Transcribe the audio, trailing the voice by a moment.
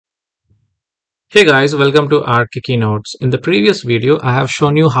Hey guys, welcome to our Keynotes. In the previous video, I have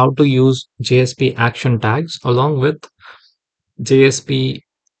shown you how to use JSP Action Tags along with JSP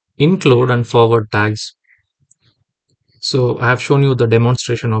include and forward tags. So I have shown you the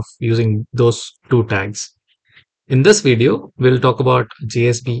demonstration of using those two tags. In this video, we'll talk about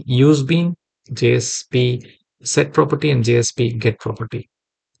JSP useBean, JSP setProperty, and JSP getProperty.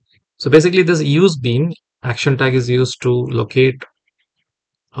 So basically, this useBean action tag is used to locate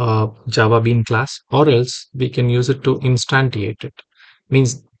Java Bean class, or else we can use it to instantiate it.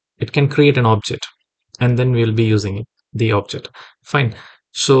 Means it can create an object and then we'll be using it, the object. Fine.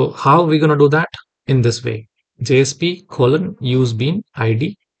 So how are we going to do that? In this way, JSP colon useBean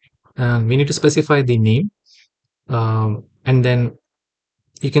ID, and we need to specify the name, and then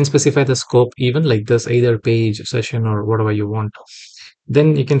you can specify the scope even like this, either page, session, or whatever you want.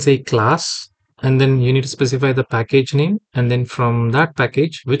 Then you can say class, and then you need to specify the package name, and then from that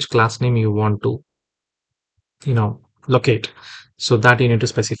package, which class name you want to, locate. So that you need to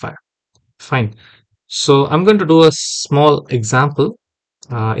specify. Fine. So I'm going to do a small example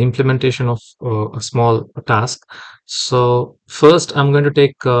implementation of a small task. So first I'm going to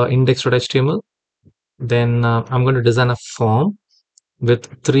take index.html. Then I'm going to design a form with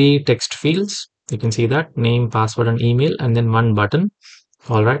 3 text fields. You can see that name, password, and email, and then 1 button.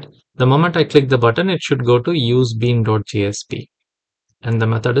 All right. The moment I click the button, it should go to usebean.jsp, and the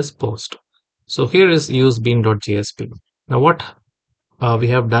method is post. So here is usebean.jsp. Now what we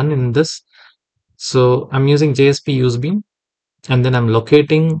have done in this, so I'm using JSP usebean, and then I'm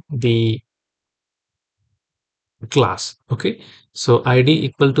locating the class. Okay, so ID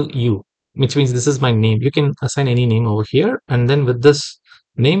equal to u, which means this is my name. You can assign any name over here, and then with this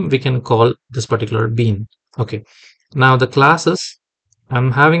name we can call this particular bean. Okay, now the classes, I'm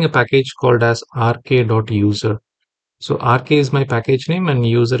having a package called as rk.user. So rk is my package name and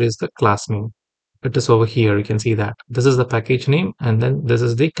user is the class name. It is over here. You can see that this is the package name and then this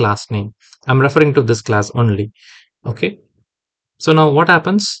is the class name. I'm referring to this class only. Okay, so now what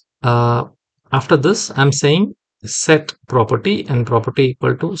happens after this, I'm saying set property and property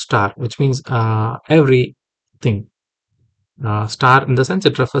equal to star, which means everything. Star in the sense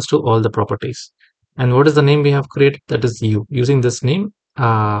it refers to all the properties. And what is the name we have created? That is u. Using this name,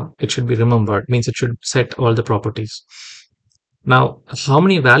 it should be remembered, means it should set all the properties. Now, how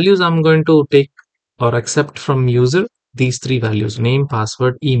many values I'm going to take or accept from user? These 3 values: name,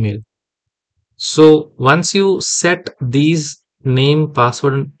 password, email. So once you set these name,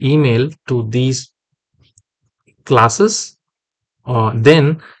 password, and email to these classes,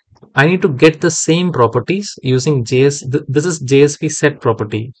 then I need to get the same properties using this is JSP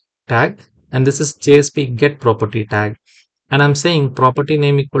setProperty tag, and this is JSP getProperty tag. And I'm saying property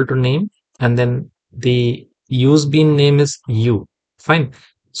name equal to name, and then the useBean name is u. Fine.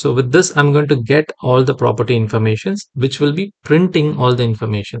 So with this, I'm going to get all the property informations, which will be printing all the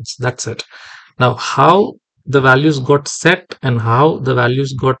informations. That's it. Now, how the values got set and how the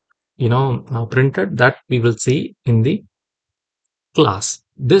values got, printed, that we will see in the class.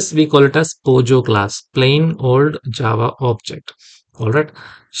 This we call it as POJO class, plain old Java object. All right.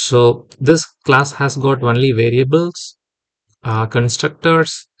 So this class has got only variables,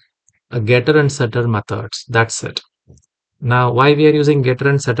 constructors, a getter and setter methods. That's it. Now, why we are using getter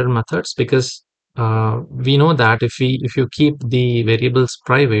and setter methods? Because we know that if you keep the variables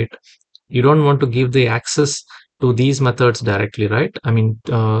private, you don't want to give the access to these methods directly, right? I mean,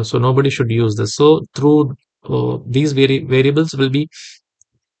 so nobody should use this. So through these variables will be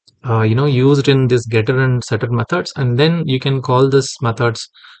used in this getter and setter methods, and then you can call this methods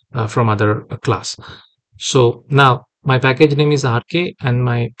from other class. So now my package name is rk and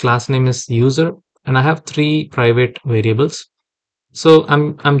my class name is user, and I have 3 private variables. So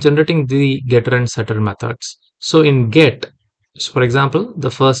I'm generating the getter and setter methods. So in get, so for example, the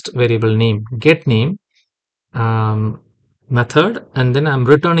first variable name, get name, method, and then I'm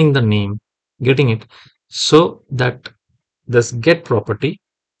returning the name, getting it. So that this get property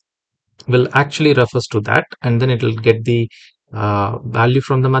will actually refers to that, and then it will get the value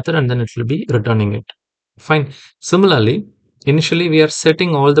from the method, and then it will be returning it. Fine. Similarly, initially we are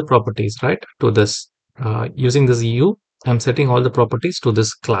setting all the properties, right, to this using this u. I'm setting all the properties to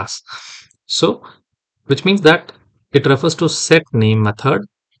this class. So which means that it refers to set name method,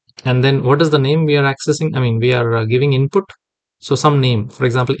 and then what is the name we are accessing? I mean, we are giving input, so some name, for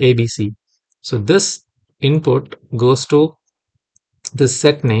example, abc. So this input goes to this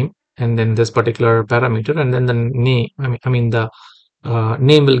set name and then this particular parameter, and then the name, the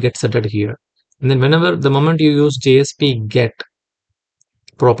name will get setted here. And then whenever the moment you use JSP get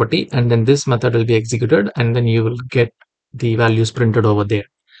property, and then this method will be executed, and then you will get the values printed over there.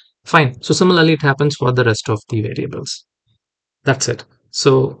 Fine. So similarly, it happens for the rest of the variables. That's it.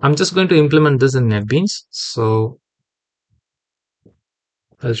 So I'm just going to implement this in NetBeans. So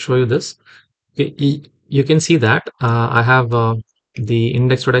I'll show you this. You can see that I have the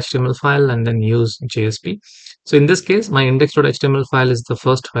index.html file and then use JSP. So in this case, my index.html file is the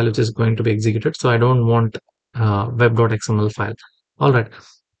first file which is going to be executed. So I don't want web.xml file. All right.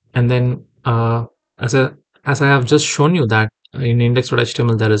 And then as a as I have just shown you that in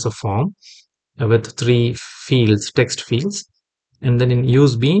index.html there is a form with three fields, text fields, and then in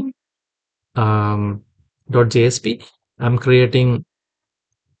useBean .jsp, I'm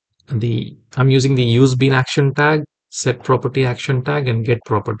using the useBean action tag, setProperty action tag, and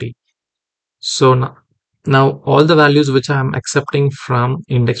getProperty. So now all the values which I am accepting from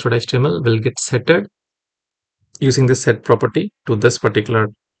index.html will get setted using the setProperty to this particular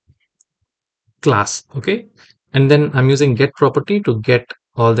class. Okay, and then I'm using getProperty to get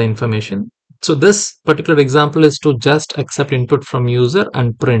all the information. So this particular example is to just accept input from user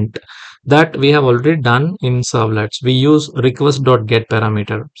and print. That we have already done in servlets. We use request.get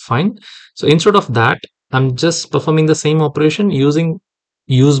parameter. Fine. So instead of that, I'm just performing the same operation using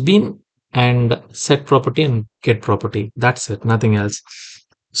useBean and setProperty and getProperty. That's it, nothing else.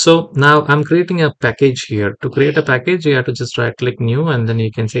 So now I'm creating a package here. To create a package, you have to just right click new, and then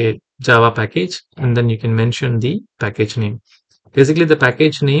you can say Java package, and then you can mention the package name. Basically, the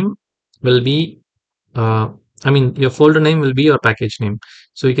package name will be, uh, your folder name will be your package name.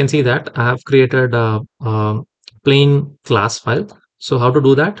 So you can see that I have created a plain class file. So how to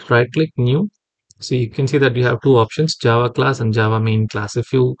do that? Right click new. So you can see that you have two options, Java class and Java main class.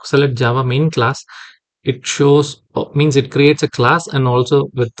 If you select Java main class, it shows means it creates a class and also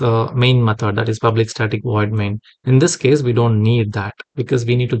with a main method, that is public static void main. In this case, we don't need that because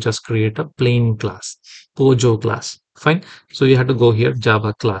we need to just create a plain class, Pojo class. Fine. So you have to go here,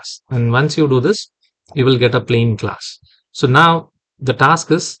 Java class, and once you do this, you will get a plain class. So now the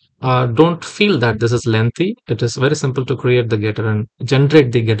task is, don't feel that this is lengthy. It is very simple to create the getter and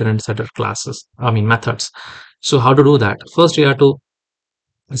generate the getter and setter classes, methods. So how to do that? First, you have to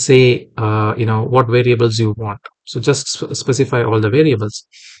say what variables you want. So just specify all the variables,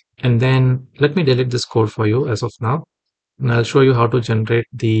 and then let me delete this code for you as of now, and I'll show you how to generate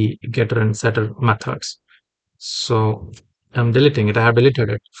the getter and setter methods. So I'm deleting it. I have deleted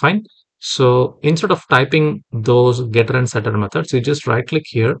it. Fine. So instead of typing those getter and setter methods, you just right click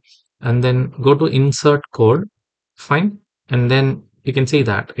here and then go to insert code. Fine. And then you can see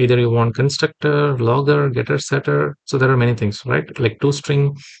that either you want constructor, logger, getter, setter. So there are many things, right? Like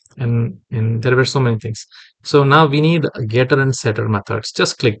toString, and there were so many things. So now we need getter and setter methods.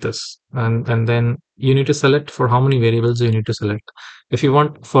 Just click this, and then you need to select for how many variables you need to select. If you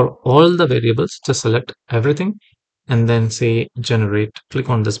want for all the variables, just select everything and then say generate. Click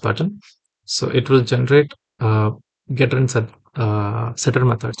on this button. So it will generate getter and setter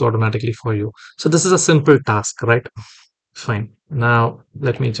methods automatically for you. So this is a simple task, right? Fine. Now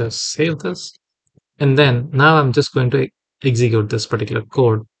let me just save this. And then now I'm just going to execute this particular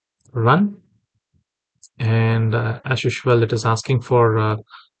code, run. And as usual, it is asking for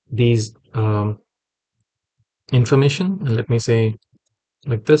these information. And let me say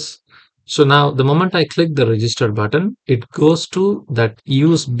like this. So now the moment I click the register button, it goes to that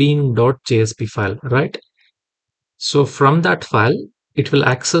useBean.jsp file, right? So from that file, it will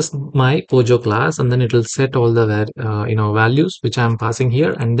access my Pojo class, and then it will set all the values which I'm passing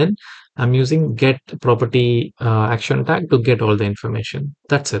here, and then I'm using getProperty action tag to get all the information.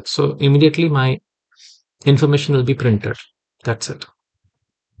 That's it. So immediately my information will be printed. That's it.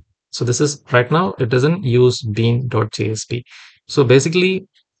 So this is right now it doesn't use bean.jsp. So basically,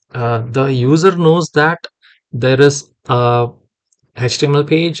 the user knows that there is a HTML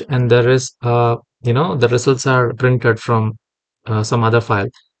page and there is the results are printed from some other file,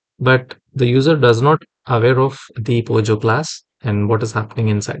 but the user does not aware of the Pojo class and what is happening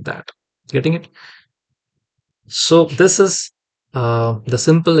inside that. Getting it? So this is the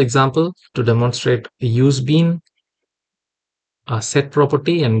simple example to demonstrate useBean, set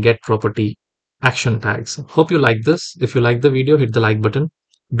property, and get property action tags. Hope you like this. If you like the video, hit the like button.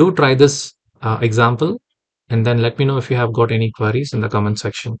 Do try this example, and then let me know if you have got any queries in the comment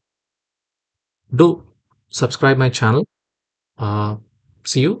section. Do subscribe my channel.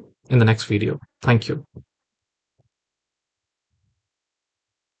 See you in the next video. Thank you.